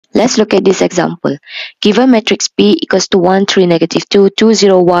Let's look at this example. Given matrix P equals to 1, 3, negative 2, 2,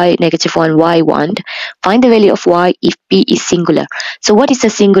 0, y, negative 1, y, 1. Find the value of y if P is singular. So what is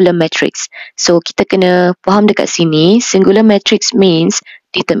a singular matrix? So kita kena faham dekat sini, singular matrix means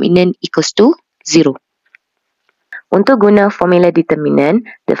determinant equals to 0. Untuk guna formula determinant,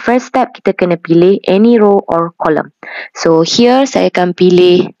 the first step kita kena pilih any row or column. So here saya akan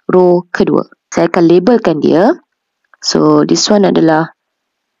pilih row kedua. Saya akan labelkan dia. So this one adalah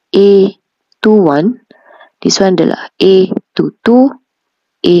A21. This one adalah A22,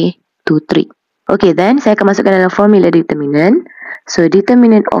 A23. Okay, then saya akan masukkan dalam formula determinant. So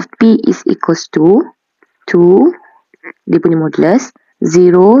determinant of P is equals to 2, dia punya modulus,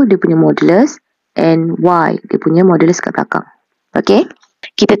 0, dia punya modulus, and y, dia punya modulus kat belakang. Okay,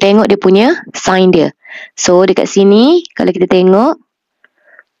 kita tengok dia punya sign dia. So dekat sini, kalau kita tengok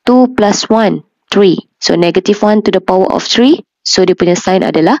 2 plus 1, 3. So negative 1 to the power of 3. So dia punya sign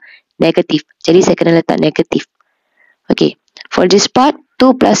adalah negative. Jadi saya kena letak negative. Okay, for this part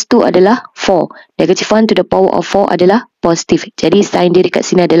 2 plus 2 adalah 4. Negative 1 to the power of 4 adalah positive. Jadi sign dia dekat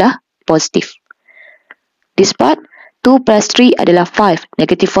sini adalah positive. This part 2 plus 3 adalah 5.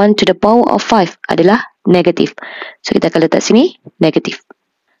 Negative 1 to the power of 5 adalah negative. So kita akan letak sini negative.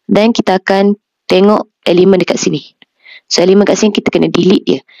 Then kita akan tengok elemen dekat sini. So elemen kat sini kita kena delete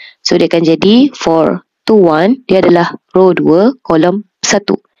dia. So dia akan jadi for 2, 1 dia adalah row 2, kolom 1.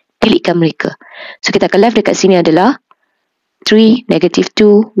 Deletekan mereka. So kita akan left dekat sini adalah 3, negative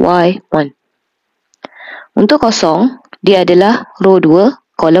 2, y, 1. Untuk kosong, dia adalah row 2,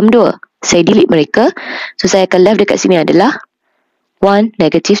 kolom 2. Saya delete mereka. So saya akan left dekat sini adalah 1,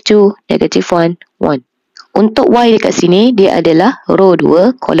 negative 2, negative 1, 1. Untuk y dekat sini, dia adalah row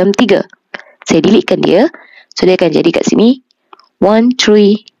 2, kolom 3. Saya deletekan dia. So dia akan jadi kat sini 1,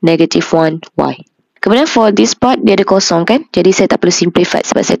 3, negative 1, y. Kemudian for this part, dia ada kosong kan? Jadi saya tak perlu simplify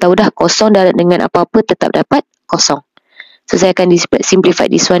sebab saya tahu dah kosong dengan apa-apa tetap dapat kosong. So saya akan simplify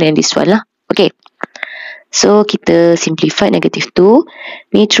this one and this one lah. Okay. So kita simplify negative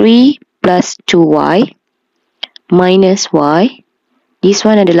 2. Ni 3 plus 2y minus y. This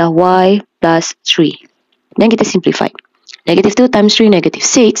one adalah y plus 3. Dan kita simplify. Negative 2 times 3, negative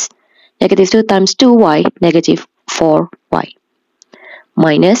 6. Negative 2 times 2y, negative 4y.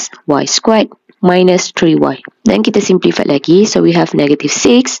 Minus y squared minus 3y. Dan kita simplify lagi. So we have negative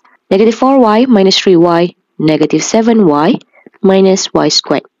 6, negative 4y minus 3y, negative 7y minus y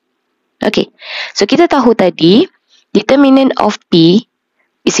squared. Okay. So kita tahu tadi determinant of P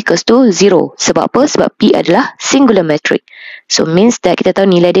is equals to 0. Sebab apa? Sebab P adalah singular matrix. So means that kita tahu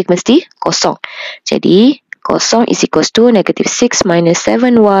nilai dia mesti kosong. Jadi kosong is equals to negative 6 minus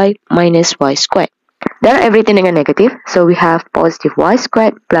 7y minus y squared. Dan everything dengan negative. So we have positive y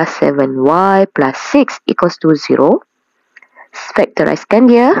squared plus 7y plus 6 equals to 0. Factorizekan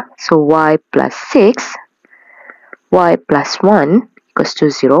dia. So y plus 6, y plus 1 equals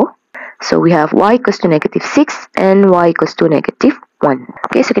to 0. So we have y equals to negative 6 and y equals to negative 1.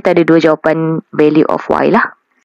 Okay, so kita ada dua jawapan value of y lah.